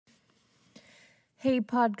Hey,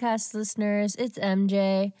 podcast listeners, it's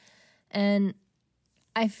MJ, and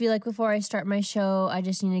I feel like before I start my show, I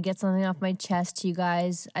just need to get something off my chest to you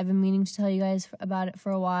guys. I've been meaning to tell you guys about it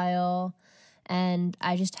for a while, and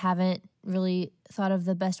I just haven't really thought of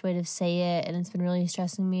the best way to say it, and it's been really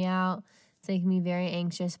stressing me out. It's making me very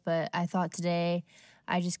anxious, but I thought today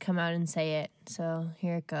I'd just come out and say it. So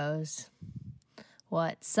here it goes.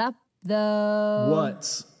 What's up, though?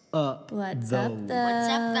 What's up, What's though? up,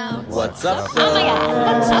 though? What's up, Oh my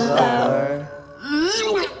God, what's up, though?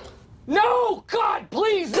 No! God,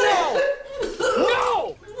 please, no!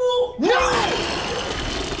 No! No!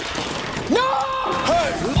 No!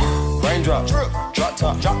 Hey! Raindrop, drop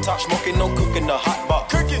top, smoking, no cooking, the hot pot.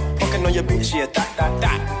 Cooking, fucking on your bitch, yeah,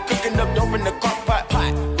 that. Cooking up dope in the crock pot.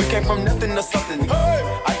 We came from nothing to something.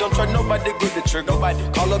 Hey! I don't try nobody, get the trigger. Nobody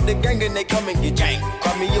call up the gang and they come and get gang.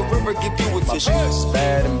 Cry me a river, give you a tissue. It's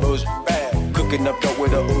bad and bullshit, bad. Cooking up dope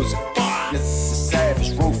with a Uzi. This is savage,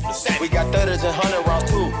 ruthless. We got 30s and 100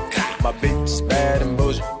 rounds too. My bitch is bad and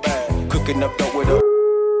bullshit, bad. Cooking up dope with a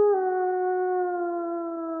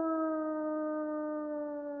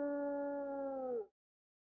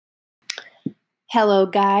Hello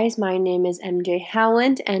guys, my name is MJ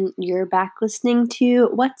Howland and you're back listening to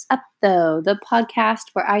What's Up Though, the podcast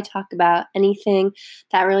where I talk about anything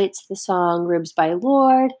that relates to the song Ribs by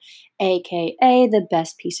Lorde, aka the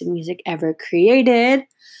best piece of music ever created.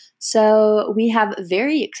 So we have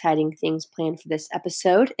very exciting things planned for this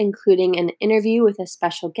episode, including an interview with a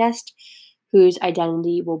special guest whose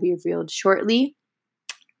identity will be revealed shortly.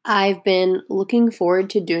 I've been looking forward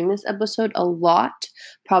to doing this episode a lot,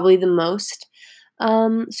 probably the most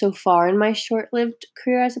so far in my short-lived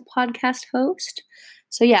career as a podcast host.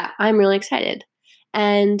 So yeah, I'm really excited.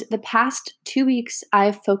 And the past 2 weeks,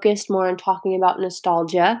 I've focused more on talking about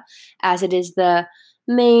nostalgia, as it is the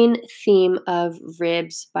main theme of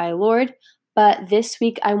Ribs by Lorde. But this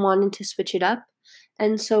week, I wanted to switch it up.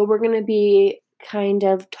 And so we're going to be kind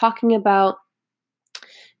of talking about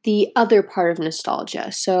the other part of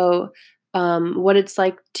nostalgia. So what it's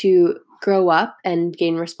like to grow up and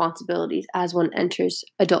gain responsibilities as one enters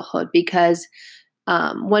adulthood, because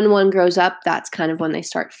when one grows up, that's kind of when they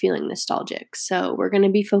start feeling nostalgic. So we're going to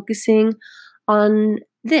be focusing on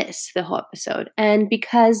this the whole episode. And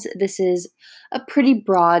because this is a pretty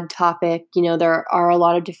broad topic, there are a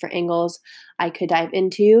lot of different angles I could dive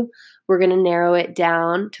into. We're going to narrow it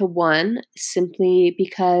down to one, simply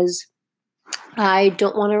because I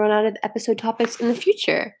don't want to run out of episode topics in the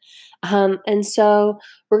future. And so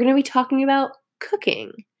we're going to be talking about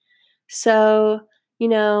cooking. So,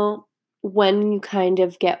 when you kind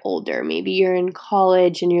of get older, maybe you're in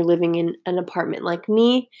college and you're living in an apartment like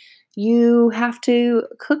me, you have to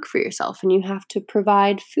cook for yourself and you have to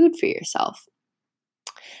provide food for yourself.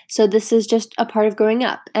 So this is just a part of growing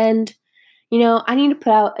up. And, I need to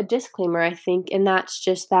put out a disclaimer, I think, and that's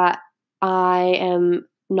just that I am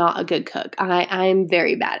not a good cook. I'm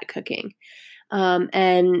very bad at cooking.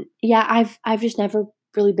 And yeah, I've just never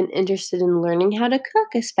really been interested in learning how to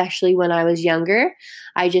cook, especially when I was younger.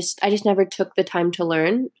 I just never took the time to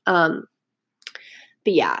learn. But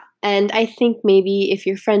yeah, and I think maybe if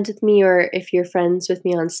you're friends with me or if you're friends with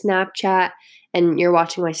me on Snapchat and you're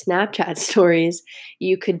watching my Snapchat stories,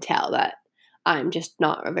 you could tell that I'm just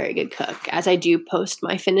not a very good cook, as I do post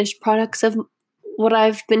my finished products of what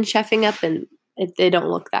I've been chefing up, and they don't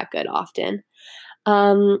look that good often.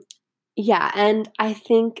 Yeah, and I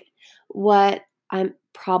think what I'm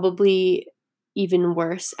probably even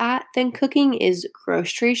worse at than cooking is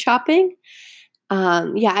grocery shopping.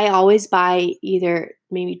 Yeah, I always buy either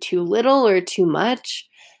maybe too little or too much,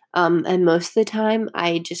 and most of the time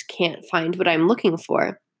I just can't find what I'm looking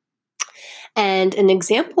for. And an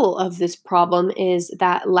example of this problem is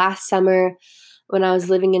that last summer, when I was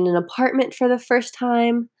living in an apartment for the first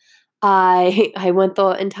time, I went the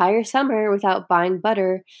entire summer without buying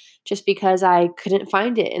butter just because I couldn't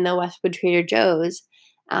find it in the Westwood Trader Joe's.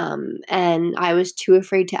 And I was too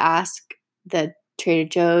afraid to ask the Trader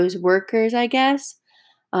Joe's workers, I guess.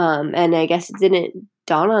 And I guess it didn't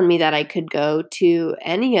dawn on me that I could go to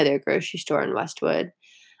any other grocery store in Westwood.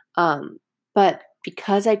 But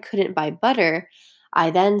because I couldn't buy butter,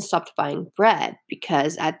 I then stopped buying bread,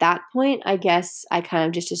 because at that point, I guess I kind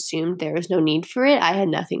of just assumed there was no need for it. I had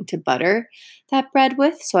nothing to butter that bread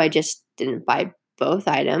with, so I just didn't buy both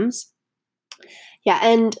items. Yeah,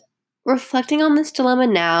 and reflecting on this dilemma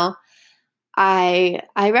now, I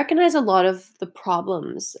recognize a lot of the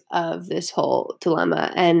problems of this whole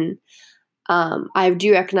dilemma, and I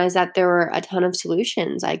do recognize that there were a ton of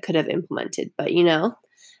solutions I could have implemented, but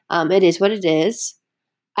it is what it is.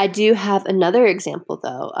 I do have another example,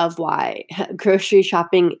 though, of why grocery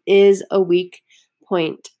shopping is a weak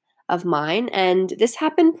point of mine, and this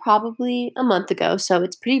happened probably a month ago, so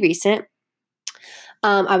it's pretty recent.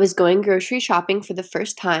 I was going grocery shopping for the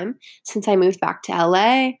first time since I moved back to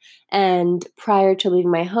LA, and prior to leaving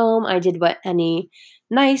my home, I did what any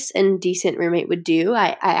nice and decent roommate would do.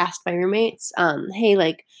 I asked my roommates, hey,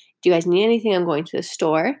 like, do you guys need anything? I'm going to the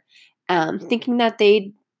store, thinking that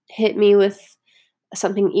they'd hit me with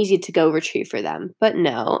something easy to go retrieve for them. But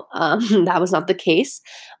no, that was not the case.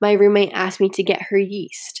 My roommate asked me to get her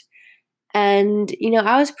yeast. And,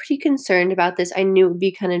 I was pretty concerned about this. I knew it would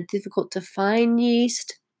be kind of difficult to find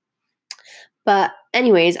yeast. But,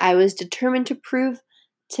 anyways, I was determined to prove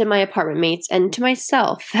to my apartment mates and to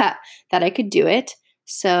myself that I could do it.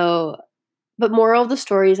 So, but moral of the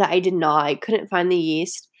story is that I did not. I couldn't find the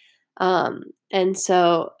yeast. And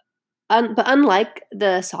so, but unlike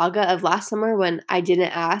the saga of last summer when I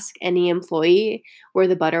didn't ask any employee where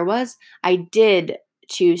the butter was, I did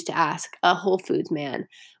choose to ask a Whole Foods man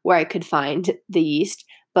where I could find the yeast.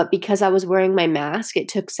 But because I was wearing my mask, it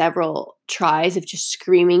took several tries of just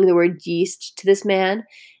screaming the word yeast to this man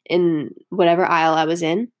in whatever aisle I was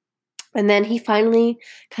in. And then he finally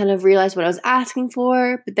kind of realized what I was asking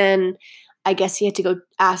for, but then I guess he had to go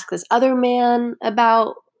ask this other man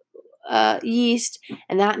about yeast,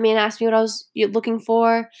 and that man asked me what I was looking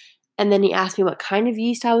for, and then he asked me what kind of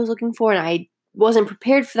yeast I was looking for, and I wasn't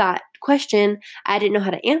prepared for that question. I didn't know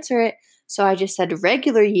how to answer it, so I just said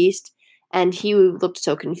regular yeast, and he looked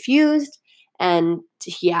so confused, and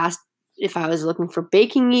he asked if I was looking for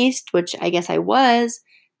baking yeast, which I guess I was,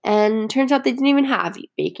 and turns out they didn't even have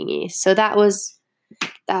baking yeast. So that was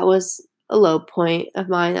a low point of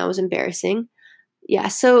mine. That was embarrassing. Yeah,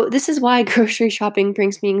 so this is why grocery shopping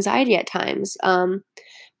brings me anxiety at times. But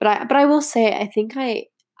I will say I think I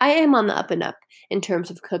am on the up and up in terms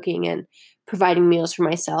of cooking and providing meals for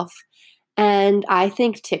myself. And I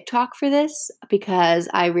thank TikTok for this because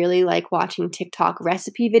I really like watching TikTok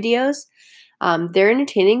recipe videos. They're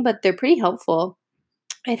entertaining, but they're pretty helpful.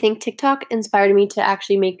 I think TikTok inspired me to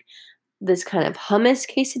actually make this kind of hummus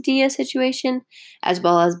quesadilla situation, as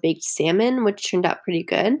well as baked salmon, which turned out pretty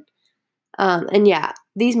good. And yeah,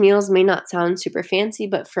 these meals may not sound super fancy,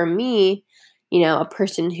 but for me, a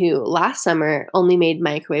person who last summer only made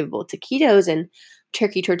microwavable taquitos and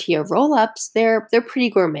turkey tortilla roll-ups, they're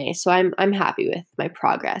pretty gourmet. So I'm happy with my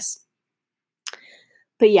progress.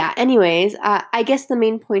 But yeah, anyways, I guess the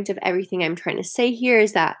main point of everything I'm trying to say here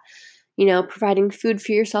is that, providing food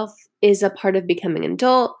for yourself is a part of becoming an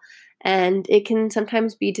adult, and it can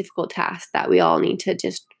sometimes be a difficult task that we all need to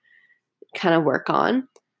just kind of work on.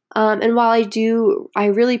 And while I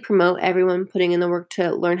really promote everyone putting in the work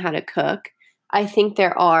to learn how to cook, I think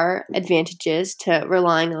there are advantages to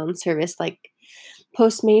relying on service like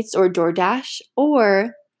Postmates or DoorDash,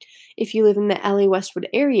 or if you live in the LA Westwood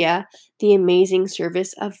area, the amazing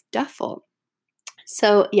service of Duffl'D.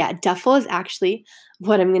 So yeah, Duffl'D is actually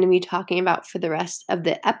what I'm going to be talking about for the rest of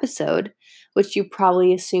the episode, which you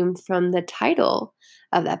probably assumed from the title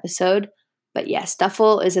of the episode. But yes,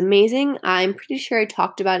 Duffl'D is amazing. I'm pretty sure I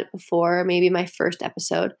talked about it before, maybe my first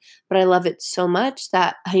episode, but I love it so much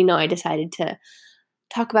that, I decided to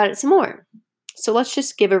talk about it some more. So let's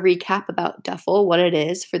just give a recap about Duffl'D, what it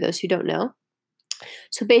is for those who don't know.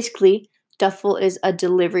 So basically, Duffl'D is a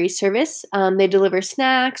delivery service. They deliver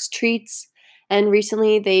snacks, treats, and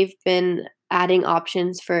recently they've been adding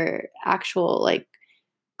options for actual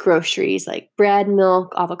groceries like bread,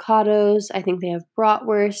 milk, avocados. I think they have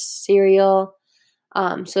bratwurst, cereal.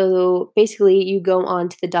 So basically, you go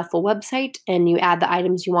onto the Duffl'D website and you add the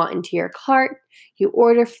items you want into your cart. You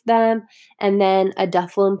order for them, and then a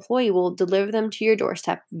Duffl'D employee will deliver them to your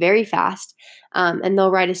doorstep very fast, and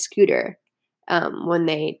they'll ride a scooter when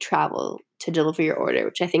they travel to deliver your order,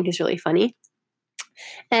 which I think is really funny.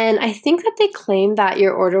 And I think that they claim that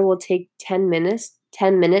your order will take 10 minutes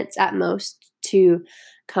at most to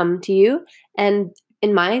come to you. And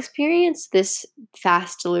in my experience, this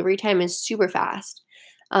fast delivery time is super fast.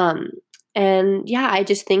 And yeah, I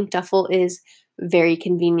just think Duffl'D is very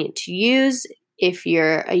convenient to use if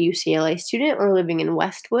you're a UCLA student or living in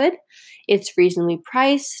Westwood. It's reasonably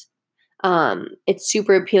priced. It's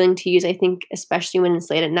super appealing to use, I think, especially when it's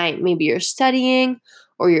late at night. Maybe you're studying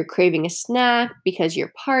or you're craving a snack because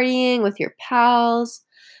you're partying with your pals.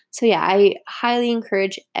 So yeah, I highly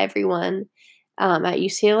encourage everyone at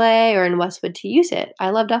UCLA or in Westwood to use it.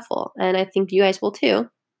 I love Duffl'D, and I think you guys will too.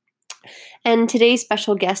 And today's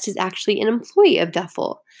special guest is actually an employee of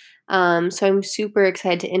Duffl'D. So I'm super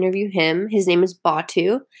excited to interview him. His name is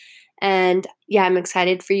Batu. And yeah, I'm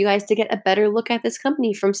excited for you guys to get a better look at this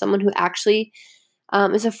company from someone who actually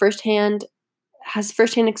has firsthand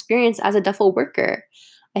experience as a Duffl'D worker.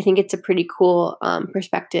 I think it's a pretty cool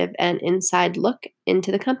perspective and inside look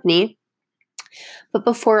into the company. But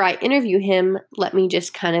before I interview him, let me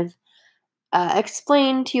just kind of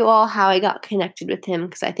explain to you all how I got connected with him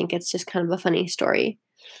because I think it's just kind of a funny story.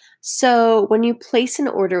 So, when you place an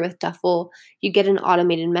order with Duffel, you get an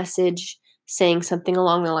automated message saying something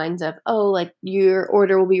along the lines of, "Oh, like your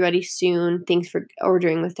order will be ready soon. Thanks for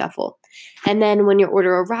ordering with Duffel." And then when your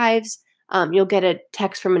order arrives, you'll get a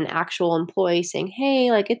text from an actual employee saying,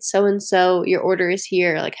 "Hey, like it's so and so. Your order is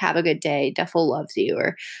here. Like have a good day. Duffel loves you,"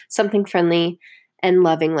 or something friendly and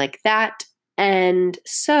loving like that. And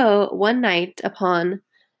so one night upon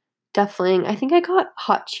Duffling, I think I got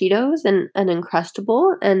hot Cheetos and an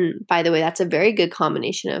Uncrustable, and by the way, that's a very good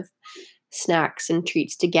combination of snacks and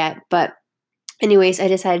treats to get, but anyways, I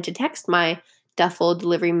decided to text my Duffel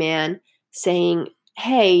delivery man saying,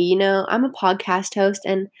 "Hey, I'm a podcast host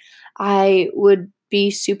and I would be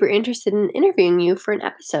super interested in interviewing you for an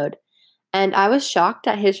episode." And I was shocked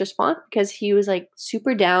at his response because he was like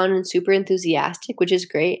super down and super enthusiastic, which is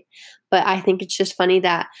great. But I think it's just funny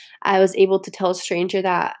that I was able to tell a stranger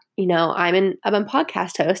that, I'm a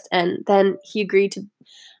podcast host, and then he agreed to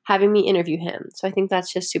having me interview him. So I think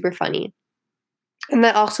that's just super funny. And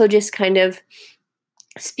that also just kind of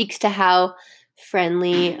speaks to how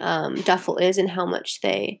friendly Duffel is and how much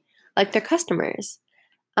they like their customers.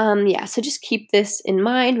 Yeah, so just keep this in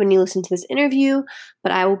mind when you listen to this interview,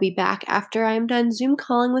 but I will be back after I'm done Zoom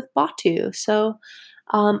calling with Batu. So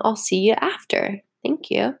I'll see you after.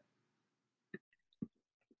 Thank you.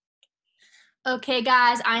 Okay,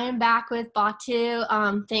 guys, I am back with Batu.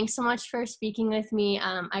 Thanks so much for speaking with me.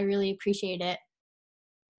 I really appreciate it.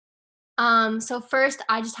 So first,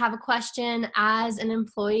 I just have a question. As an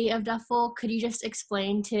employee of Duffel, could you just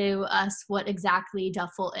explain to us what exactly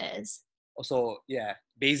Duffel is? So yeah,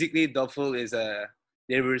 basically Duffel is a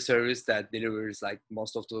delivery service that delivers like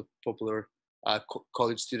most of the popular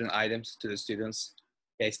college student items to the students.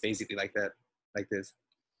 Yeah, it's basically like that, like this.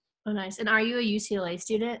 Oh, nice. And are you a UCLA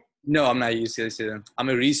student? No, I'm not a UCLA student. I'm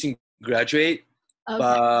a recent graduate, Okay.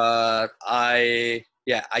 but I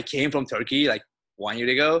came from Turkey like 1 year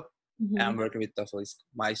ago, Mhm. and I'm working with Duffel.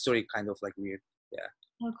 My story kind of like weird. Yeah.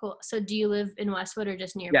 Oh, cool. So do you live in Westwood or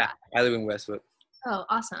just nearby? Yeah, I live in Westwood. Oh,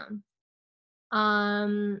 awesome.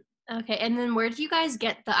 Okay. And then where do you guys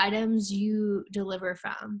get the items you deliver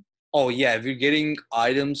from? Oh yeah, we're getting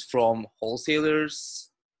items from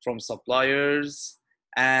wholesalers, from suppliers,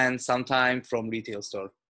 and sometimes from retail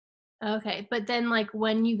store. Okay. But then like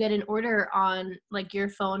when you get an order on like your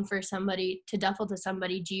phone for somebody to duffel to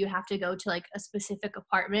somebody, do you have to go to like a specific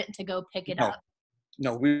apartment to go pick it up?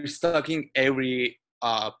 No, we're stocking every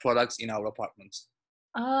products in our apartments.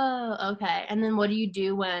 Oh, okay. And then what do you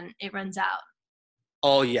do when it runs out?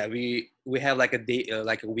 Oh yeah, we have like a day,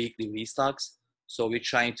 like a weekly restocks. So we're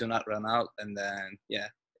trying to not run out, and then yeah.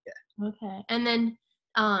 Okay. And then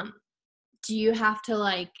do you have to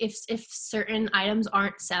like if certain items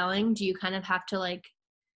aren't selling, do you kind of have to like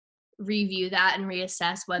review that and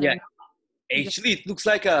reassess whether Yeah. or not Actually, it looks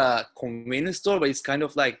like a convenience store, but it's kind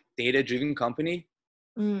of like data-driven company.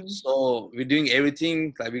 So we're doing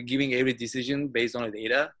everything, like we're giving every decision based on the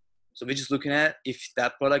data. So we're just looking at if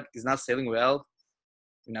that product is not selling well,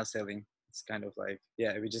 we're not selling. It's kind of like,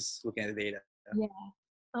 yeah, we're just looking at the data. Yeah.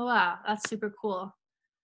 Oh wow, that's super cool.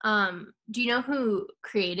 Do you know who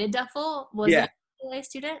created Duffel? Was Yeah. it a UCLA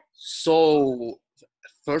student? So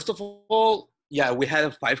first of all, yeah, we had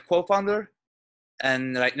a 5 co-founder,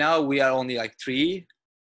 and right now we are only like 3.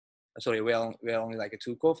 Sorry, we are only like a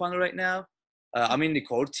 2 co-founder right now. I'm in the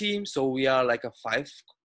core team, so we are like a 5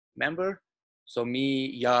 member. So me,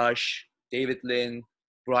 Yash, David Lin,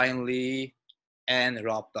 Brian Lee, and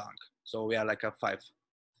Rob Dunk. So we are like a 5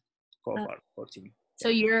 core team. So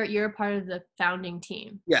you're a part of the founding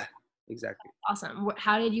team. Yeah, exactly. Awesome.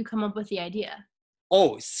 How did you come up with the idea?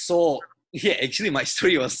 Oh, so yeah, actually my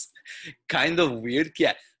story was kind of weird.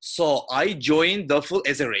 Yeah, so I joined Duffel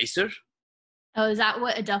as a racer. Oh, is that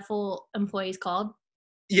what a Duffel employee is called?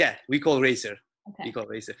 Yeah, we call racer. Okay. We call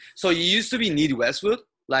racer. So you used to be Need Westwood,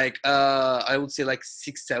 like I would say like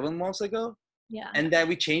 6-7 months ago. Yeah. And then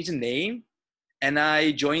we changed the name, and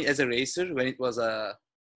I joined as a racer when it was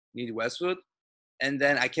Need Westwood, and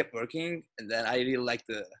then I kept working, and then I really liked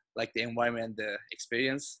the environment, the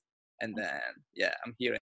experience, and then yeah, I'm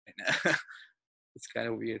here right now. It's kind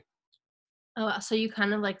of weird. Oh, wow. So you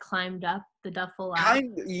kind of like climbed up the Duffel ladder?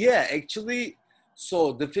 Yeah, actually.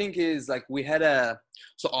 So the thing is, like,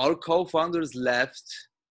 so our co-founders left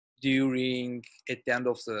during at the end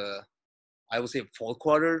of the, I would say, fourth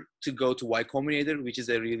quarter to go to Y Combinator, which is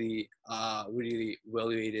a really, really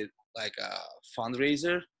evaluated like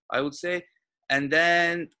fundraiser, I would say. and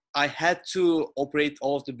then I had to operate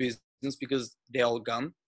all of the business because they all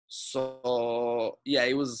gone. So yeah,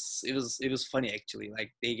 it was funny actually.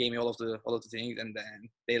 Like they gave me all of the things, and then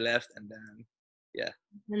they left, and then yeah.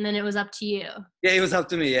 And then it was up to you. Yeah, it was up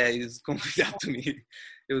to me. Yeah, it was completely up to me.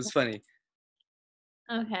 It was funny.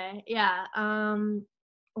 Okay. Yeah.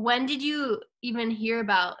 When did you even hear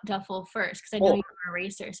about Duffel first? Because I know Oh, you were a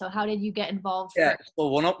racer. So how did you get involved yeah. first? So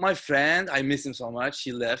one of my friend, I miss him so much.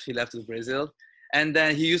 He left. He left to Brazil, and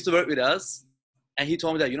then he used to work with us. And he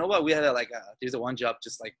told me that, you know what, we had there's a one job,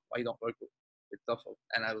 just like why you don't work with Duffel.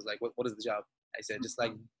 And I was like, what is the job? I said, just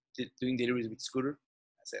like doing deliveries with scooter.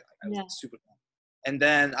 I said, like, I was Yeah. super fun. And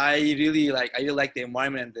then I really like the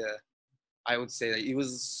environment, and I would say that it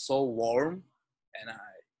was so warm, and I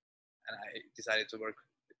decided to work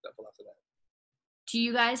with Duffel after that. Do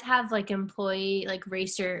you guys have like employee, like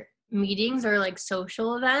racer meetings or like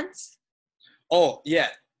social events? Oh yeah.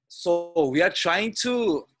 So we're trying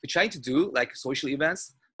to do like social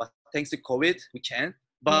events, but thanks to COVID, we can't.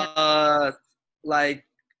 Yeah. But like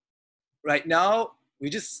right now, we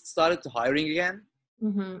just started to hiring again.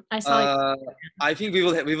 Mm-hmm. I saw like, I think we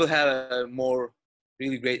will have more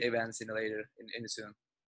really great events in soon.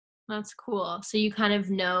 that's cool. So you kind of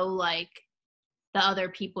know like the other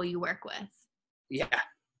people you work with. Yeah,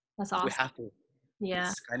 That's we awesome. have to. Yeah.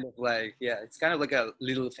 It's kind of like it's kind of like a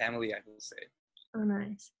little family, I would say. Oh,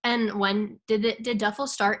 nice. And when did Duffel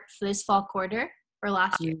start this fall quarter or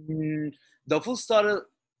last year? Duffel started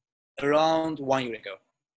around 1 year ago.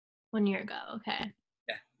 1 year ago. Okay.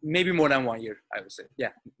 Yeah, maybe more than 1 year, I would say. Yeah,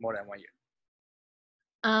 more than 1 year.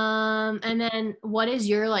 And then what is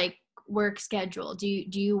your like work schedule? Do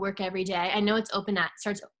you work every day? I know it's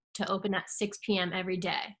starts to open at 6 p.m. every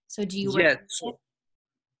day. So do you work?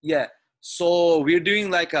 Yeah. So we're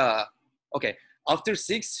doing like okay, after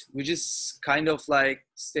 6, we just kind of like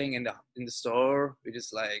staying in the store. We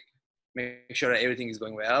just like make sure that everything is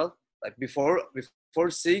going well. Like before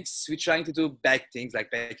 6, we're trying to do backhand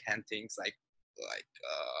things like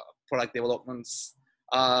product developments,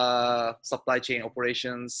 supply chain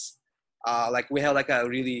operations. Like we have like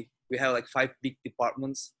 5 big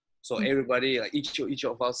departments. So everybody, like each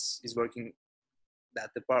of us is working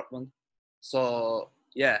that department. So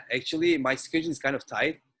yeah, actually my schedule is kind of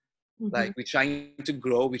tight. Mm-hmm. Like we're trying to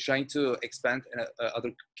grow, we're trying to expand in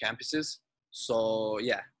other campuses. So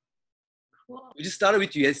yeah, Cool. we just started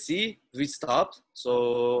with USC, we stopped.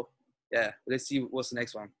 So yeah, let's see what's the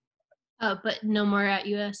next one. Oh, but no more at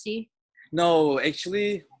USC? No,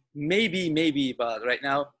 actually, maybe, but right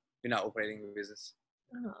now we're not operating the business.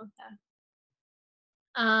 Oh, okay.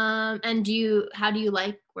 And how do you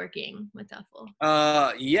like working with Duffel?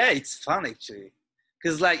 Yeah, it's fun actually,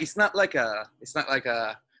 cause like it's not like a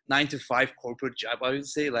 9 to 5 corporate job. I would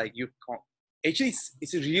say like actually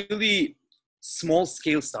it's a really small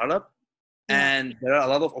scale startup, and there are a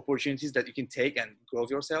lot of opportunities that you can take and grow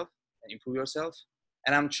yourself and improve yourself.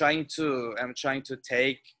 And I'm trying to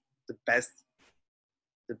take the best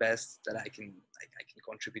that I can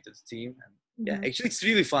contribute to the team. And yeah, actually it's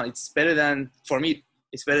really fun. It's better than, for me,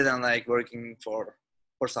 it's better than like working for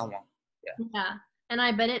someone. Yeah. And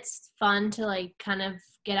I bet it's fun to like kind of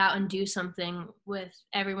get out and do something with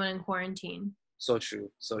everyone in quarantine. So true.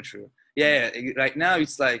 Yeah, right now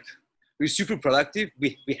it's like we're super productive.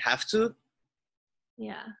 We have to.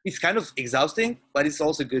 Yeah. It's kind of exhausting, but it's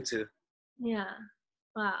also good too. Yeah.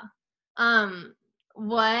 Wow.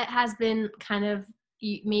 What has been kind of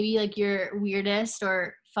maybe like your weirdest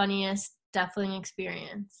or funniest Duffling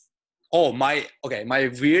experience? Oh, my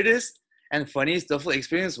weirdest and funniest Duffel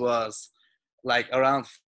experience was like around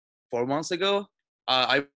 4 months ago.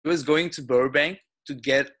 I was going to Burbank to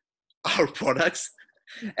get our products,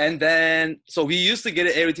 and then so we used to get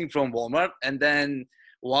everything from Walmart, and then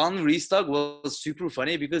one restock was super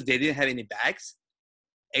funny because they didn't have any bags.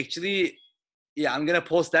 Actually, yeah, I'm gonna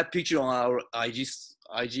post that picture on our IG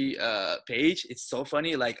page. It's so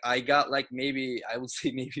funny. Like I got like maybe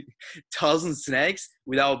 1,000 snacks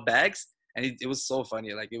without bags, and it was so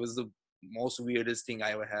funny. Like it was the most weirdest thing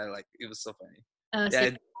I ever had. Like it was so funny. Oh, so Yeah,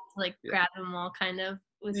 you had to, like grab them all kind of.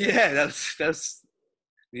 Yeah, that's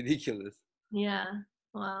ridiculous. Yeah.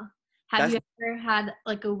 Wow. Have you ever had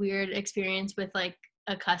like a weird experience with like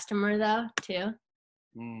a customer though too?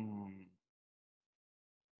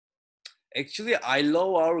 Actually, I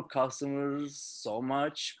love our customers so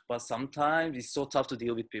much, but sometimes it's so tough to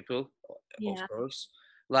deal with people, of course.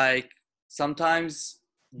 Like sometimes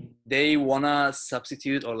they wanna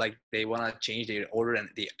substitute or like they wanna change their order and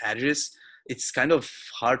the address. It's kind of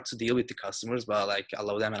hard to deal with the customers, but like I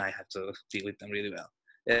love them and I have to deal with them really well.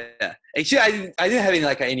 Yeah. Actually, I didn't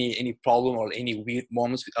have any problem or any weird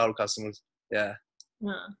moments with our customers. Yeah.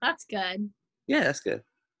 Oh, that's good. Yeah, that's good.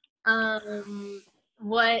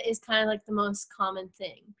 What is kind of like the most common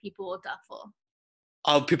thing people will duffel?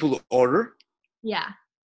 People order. Yeah.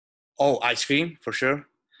 Oh, ice cream for sure.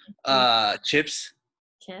 Chips,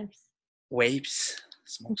 Chips. vapes,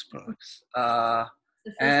 smokes products. The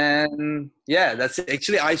first And yeah, that's it.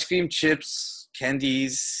 Actually ice cream, chips,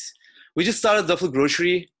 candies. We just started Duffl'D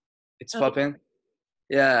grocery. It's Oh. popping.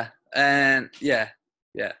 Yeah, and yeah,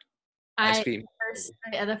 ice cream.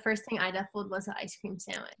 The first thing I duffled was an ice cream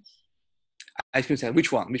sandwich. Ice cream sandwich.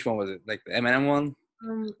 Which one? Which one was it? Like the M&M one?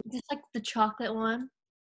 Just like the chocolate one.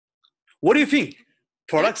 What do you think?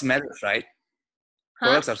 Products matters, right? Huh?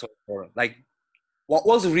 Products are so important. Like, what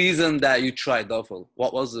was the reason that you tried Duffel?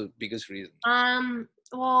 What was the biggest reason?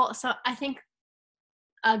 Well, so I think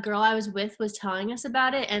a girl I was with was telling us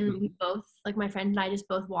about it, and we both, like my friend and I, just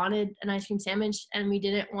both wanted an ice cream sandwich, and we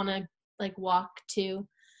didn't want to like walk to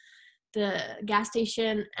the gas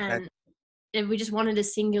station, and we just wanted a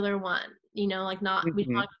singular one, you know, like not we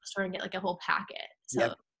didn't want to go to the store and get like a whole packet.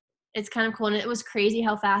 So it's kind of cool, and it was crazy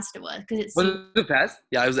how fast it was because Was it fast?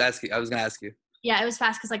 Yeah, I was gonna ask you. Yeah, it was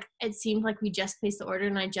fast because like it seemed like we just placed the order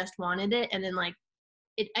and I just wanted it, and then like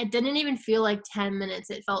it didn't even feel like 10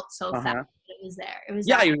 minutes. It felt so fast. It was there. It was.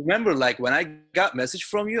 Yeah, I remember like when I got message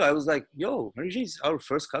from you, I was like, "Yo, Mary G's our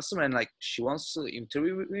first customer, and like she wants to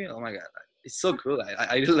interview with me." Oh my god, it's so cool.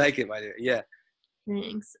 I really like it, by the way. Yeah.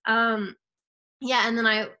 Thanks. Yeah, and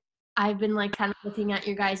then I've been like kind of looking at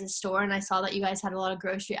your guys' store, and I saw that you guys had a lot of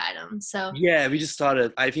grocery items. So yeah, we just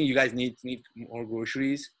started. I think you guys need more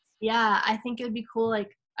groceries. Yeah, I think it would be cool.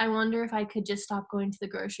 Like, I wonder if I could just stop going to the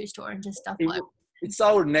grocery store and just stuff. It's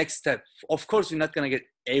our next step. Of course, we're not gonna get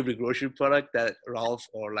every grocery product that Ralph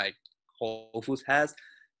or like Whole Foods has,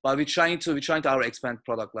 but we're trying to our expand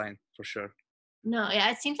product line for sure. No,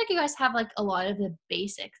 yeah, it seems like you guys have like a lot of the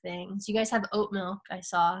basic things. You guys have oat milk, I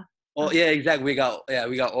saw. Oh yeah, exactly. We got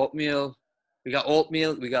oatmeal. We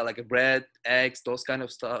got like a bread, eggs, those kind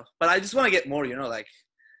of stuff. But I just want to get more, you know, like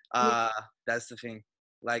that's the thing.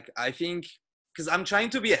 Like I think because I'm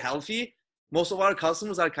trying to be healthy, most of our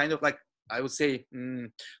customers are kind of like I would say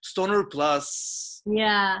stoner plus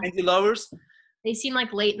candy lovers. They seem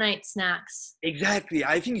like late night snacks. Exactly.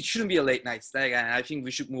 I think it shouldn't be a late night snack, and I think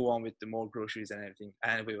we should move on with the more groceries and everything,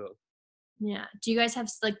 and we will. Yeah. Do you guys have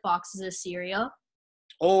like boxes of cereal?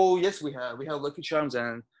 Oh yes, we have Lucky Charms,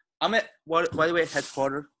 and I'm at by the way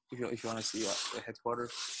headquarters. If you want to see the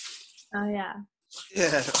headquarters. Oh yeah.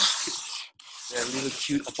 Yeah. Yeah, little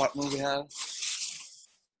cute apartment we have.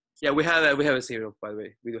 Yeah, we have a cereal, by the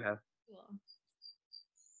way. We do have. Cool.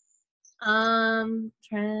 Trying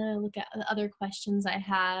to look at the other questions I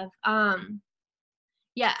have.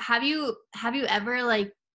 Yeah, have you ever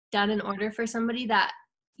like done an order for somebody that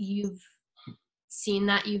you've seen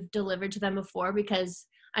that you've delivered to them before? Because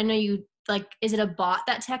I know you like, is it a bot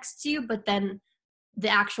that texts you, but then the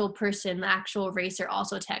actual person, the actual racer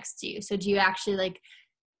also texts you? So do you actually like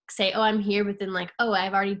say, oh, I'm here, but then like, oh,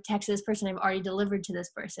 I've already texted this person, I've already delivered to this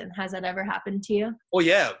person? Has that ever happened to you? Oh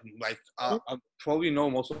yeah, like I probably know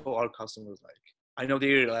most of our customers. Like I know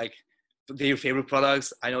they're like their favorite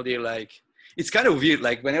products. I know they're like it's kind of weird.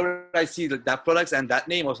 Like whenever I see that products and that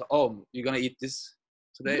name, I was like, oh, you're gonna eat this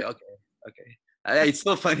today? Okay. It's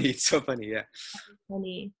so funny. It's so funny. Yeah.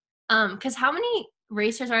 Funny. Because how many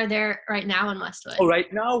racers are there right now in Westwood? Oh,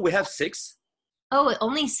 right now we have 6. Oh,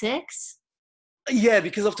 only 6? Yeah,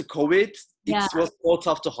 because of the COVID, it was so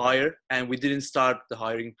tough to hire, and we didn't start the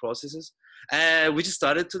hiring processes. We just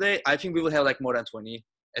started today. I think we will have like more than 20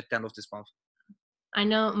 at the end of this month. I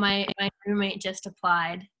know my roommate just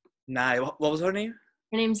applied. Nah, what was her name?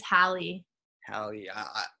 Her name's Hallie. Hallie,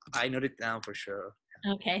 I note it down for sure.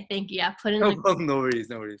 Okay, thank you. Yeah, put in. No worries.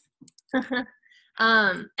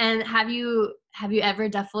 And have you ever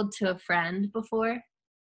duffled to a friend before?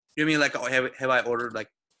 You mean like have I ordered like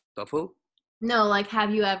duffel? No, like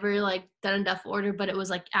have you ever like done a duffel order, but it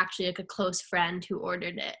was like actually like a close friend who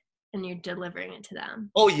ordered it and you're delivering it to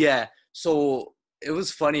them? Oh yeah. So it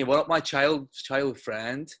was funny. One of my child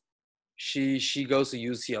friend, she goes to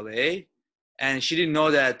UCLA, and she didn't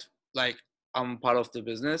know that like I'm part of the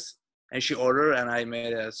business, and she ordered, and I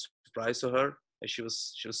made a surprise to her, and she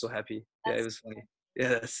was so happy. Yeah, it was funny. Yeah,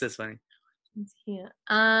 that's funny. That's cute.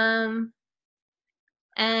 And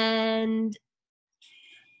I'm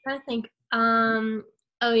trying to think.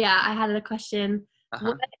 Oh yeah, I had a question.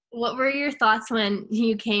 What were your thoughts when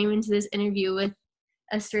you came into this interview with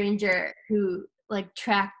a stranger who like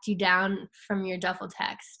tracked you down from your duffel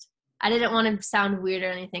text? I didn't want to sound weird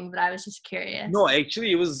or anything, but I was just curious. No,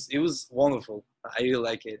 actually, it was wonderful. I really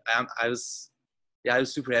like it. I was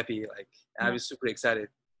super happy. Like I was super excited.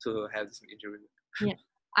 to have this interview. Yeah.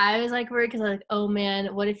 I was like worried because I'm like, oh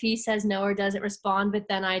man, what if he says no or doesn't respond, but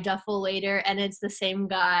then I duffel later and it's the same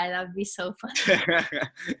guy? That would be so funny.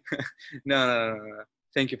 No.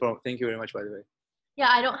 Thank you very much, by the way. Yeah,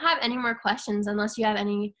 I don't have any more questions unless you have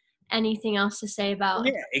anything else to say about.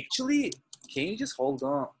 Yeah, actually, can you just hold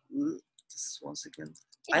on just 1 second?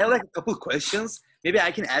 I Yeah. have like a couple of questions. Maybe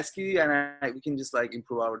I can ask you, and we can just like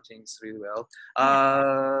improve our things really well.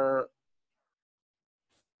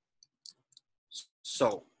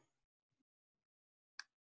 So,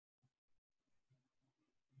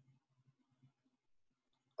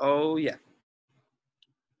 oh yeah.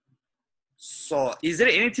 So, is there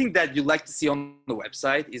anything that you like to see on the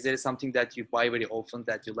website? Is there something that you buy very often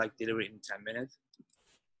that you like deliver in 10 minutes?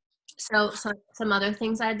 So some other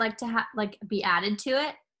things I'd like to have like be added to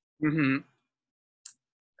it. Mm-hmm.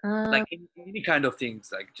 Like Um, any kind of things,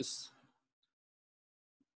 like just.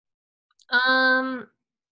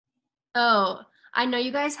 Oh, I know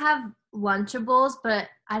you guys have Lunchables, but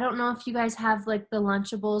I don't know if you guys have like the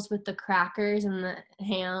Lunchables with the crackers and the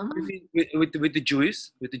ham. With the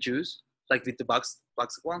juice, like with the box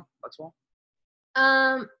one.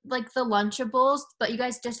 Like the Lunchables, but you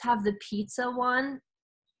guys just have the pizza one,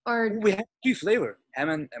 or We have 3 flavor: ham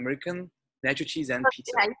and American, nacho cheese, and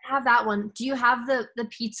pizza. yeah, you have that one. Do you have the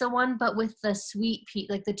pizza one, but with the sweet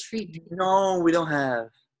like the treat pizza? No, we don't have.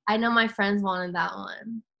 I know my friends wanted that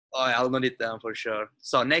one. Oh, I'll note it down for sure.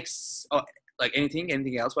 So next, like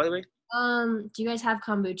anything else, by the way? Do you guys have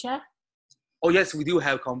kombucha? Oh yes, we do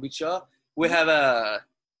have kombucha. We have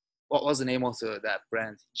what was the name of that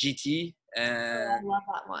brand? GT. Oh, I love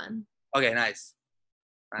that one. Okay, nice.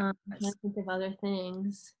 I can't think of other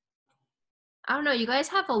things. I don't know. You guys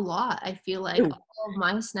have a lot. I feel like Ooh. all of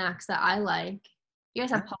my snacks that I like. You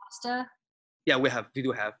guys have pasta. Yeah, we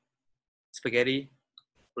do have spaghetti,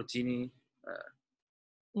 rotini.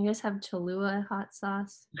 You guys have Cholula hot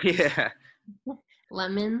sauce. Yeah,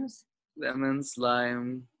 Lemons. lemons,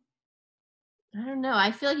 lime. I don't know.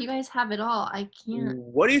 I feel like you guys have it all. I can't.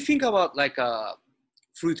 What do you think about like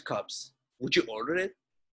fruit cups? Would you order it?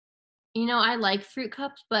 You know, I like fruit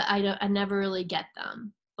cups, but I never really get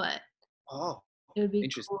them. But Oh, it would be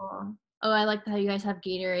interesting. cool. Oh, I like how you guys have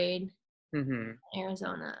Gatorade. Mm-hmm.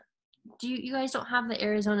 Arizona. You guys don't have the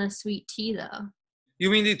Arizona sweet tea though? You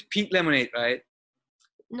mean the pink lemonade, right?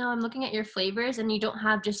 No, I'm looking at your flavors and you don't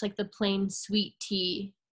have just like the plain sweet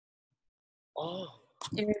tea Oh,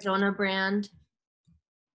 Arizona brand.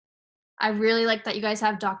 I really like that you guys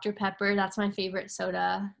have Dr. Pepper. That's my favorite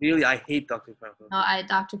soda. really? I hate Dr. Pepper. No,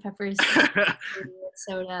 Dr. Pepper is my favorite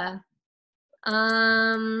soda.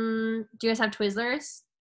 Do you guys have Twizzlers?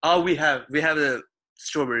 Oh, we have the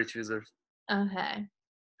strawberry Twizzlers. Okay.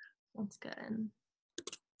 That's good.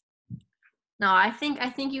 No, I think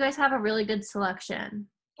you guys have a really good selection.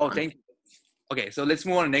 Oh, thank you. Okay, so let's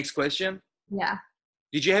move on to the next question. Yeah.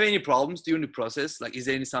 Did you have any problems during the process? Like, is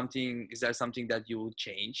there something that you would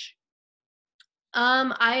change?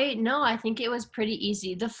 I think it was pretty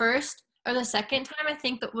easy. The first or the second time, I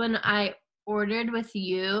think that when I ordered with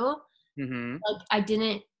you, Mm-hmm. like I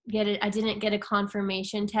didn't get a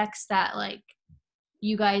confirmation text that like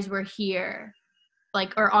you guys were here,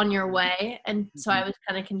 like or on your way, and so I was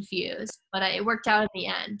kind of confused. But it worked out in the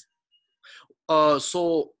end.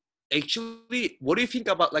 So actually, what do you think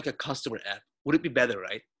about like a customer app? Would it be better,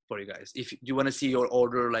 right, for you guys? If you want to see your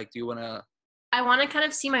order, like, do you want to? I want to kind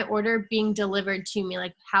of see my order being delivered to me,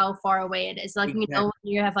 like how far away it is. Like, you know,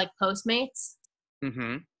 when you have like Postmates,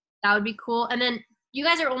 Mm-hmm. that would be cool. And then you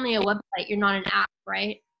guys are only a website. You're not an app,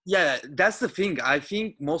 right? Yeah, that's the thing. I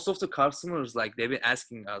think most of the customers, like, they've been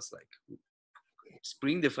asking us, like, just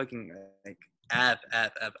bring the fucking like app.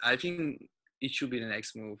 I think it should be the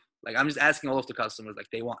next move. Like, I'm just asking all of the customers, like,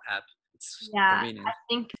 they want app. It's convenient.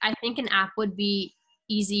 I think an app would be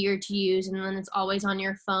easier to use, and then it's always on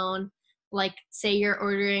your phone. Like, say you're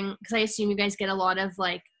ordering, because I assume you guys get a lot of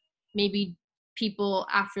like maybe people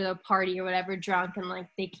after the party or whatever drunk, and like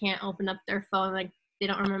they can't open up their phone, like they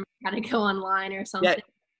don't remember how to go online or something.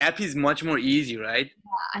 Yeah, app is much more easy, right?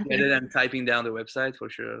 I think, Rather than typing down the website, for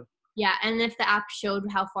sure. yeah, and if the app showed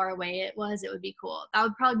how far away it was, it would be cool. That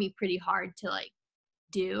would probably be pretty hard to like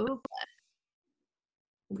do, but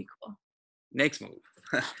it'd be cool. Next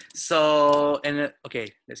move. So, and okay,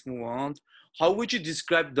 let's move on. How would you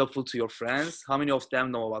describe Duffl'D to your friends? How many of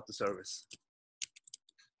them know about the service?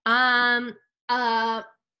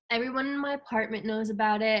 Everyone in my apartment knows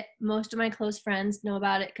about it. Most of my close friends know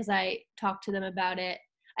about it because I talked to them about it.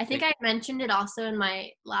 I think I mentioned it also in my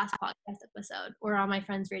last podcast episode or on my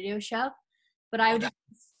friend's radio show, but I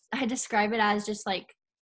describe it as just like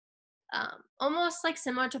almost like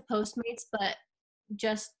similar to Postmates, but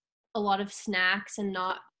just a lot of snacks and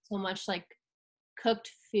not so much like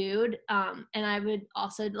cooked food. And I would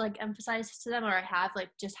also like emphasize to them, or I have, like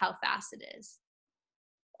just how fast it is.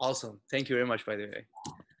 Awesome. Thank you very much, by the way.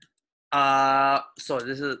 So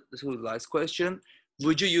this is the last question.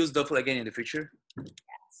 Would you use Duffl'D again in the future?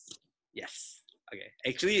 Yes. Yes. Okay.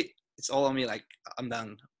 Actually, it's all on me. Like, I'm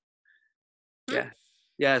done. Yeah.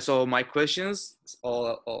 Yeah. So my questions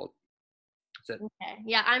all set. Okay.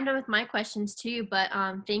 Yeah, I'm done with my questions too, but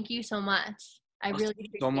thank you so much. I really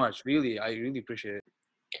appreciate So much. Really, I really appreciate it.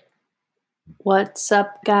 What's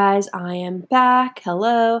up, guys? I am back.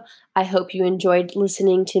 Hello. I hope you enjoyed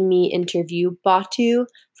listening to me interview Batu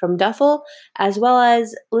from Duffl'D, as well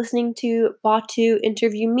as listening to Batu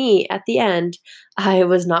interview me at the end. I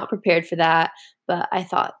was not prepared for that, but I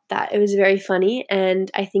thought that it was very funny,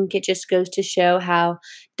 and I think it just goes to show how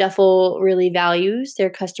Duffl'D really values their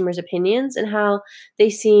customers' opinions and how they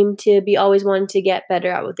seem to be always wanting to get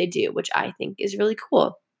better at what they do, which I think is really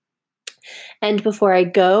cool. And before I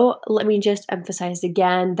go, let me just emphasize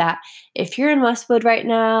again that if you're in Westwood right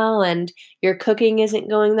now and your cooking isn't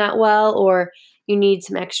going that well, or you need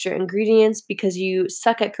some extra ingredients because you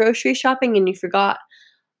suck at grocery shopping and you forgot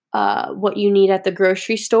what you need at the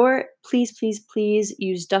grocery store, please, please, please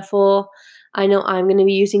use Duffl'D. I know I'm going to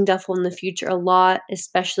be using Duffl'D in the future a lot,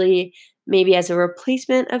 especially maybe as a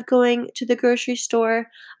replacement of going to the grocery store.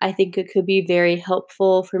 I think it could be very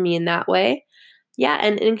helpful for me in that way. Yeah,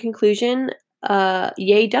 and in conclusion,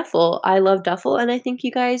 yay Duffl'D. I love Duffl'D, and I think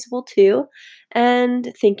you guys will too.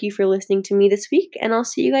 And thank you for listening to me this week, and I'll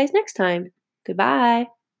see you guys next time. Goodbye.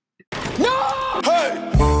 No! Hey!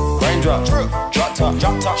 Raindrop, drop top,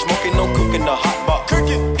 smoking, no cooking the hot pot.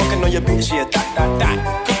 Cooking, fucking on your bitch, yeah,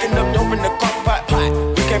 that. Cooking up dope in the crock pot.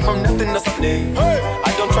 We came from nothing to something. Hey!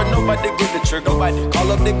 I don't try nobody, get the trigger. Nobody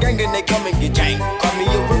call up the gang and they come and get jank. Call me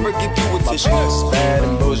a river, give you a tissue. Bad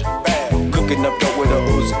and bullshit, bad. Cooking up dope with a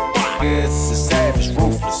Uzi. It's a savage,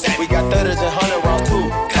 ruthless. We got 30s and 100 rounds too.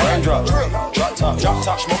 Raindrop, drop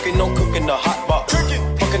top, smoking, no cooking the hot pot.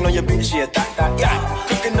 Fucking on your bitch, yeah, that.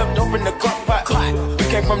 Cooking up dope in the crock pot. We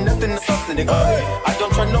came from nothing to something. I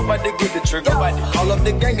don't try nobody, get the trigger. Nobody call up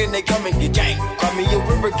the gang and they come and get jank. Cry me a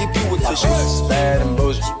river, give you a tissue. Bad and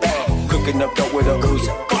bullshit, bad. Cooking up dope with a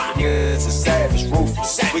Uzi. Yeah, it's a savage,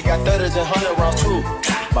 ruthless. We got 30s and 100 rounds too.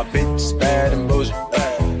 My bitch is bad and bullshit.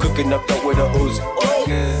 Cooking up dope with a Uzi.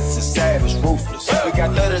 Yeah, it's a savage, ruthless. We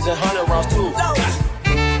got 30s and 100 rounds too.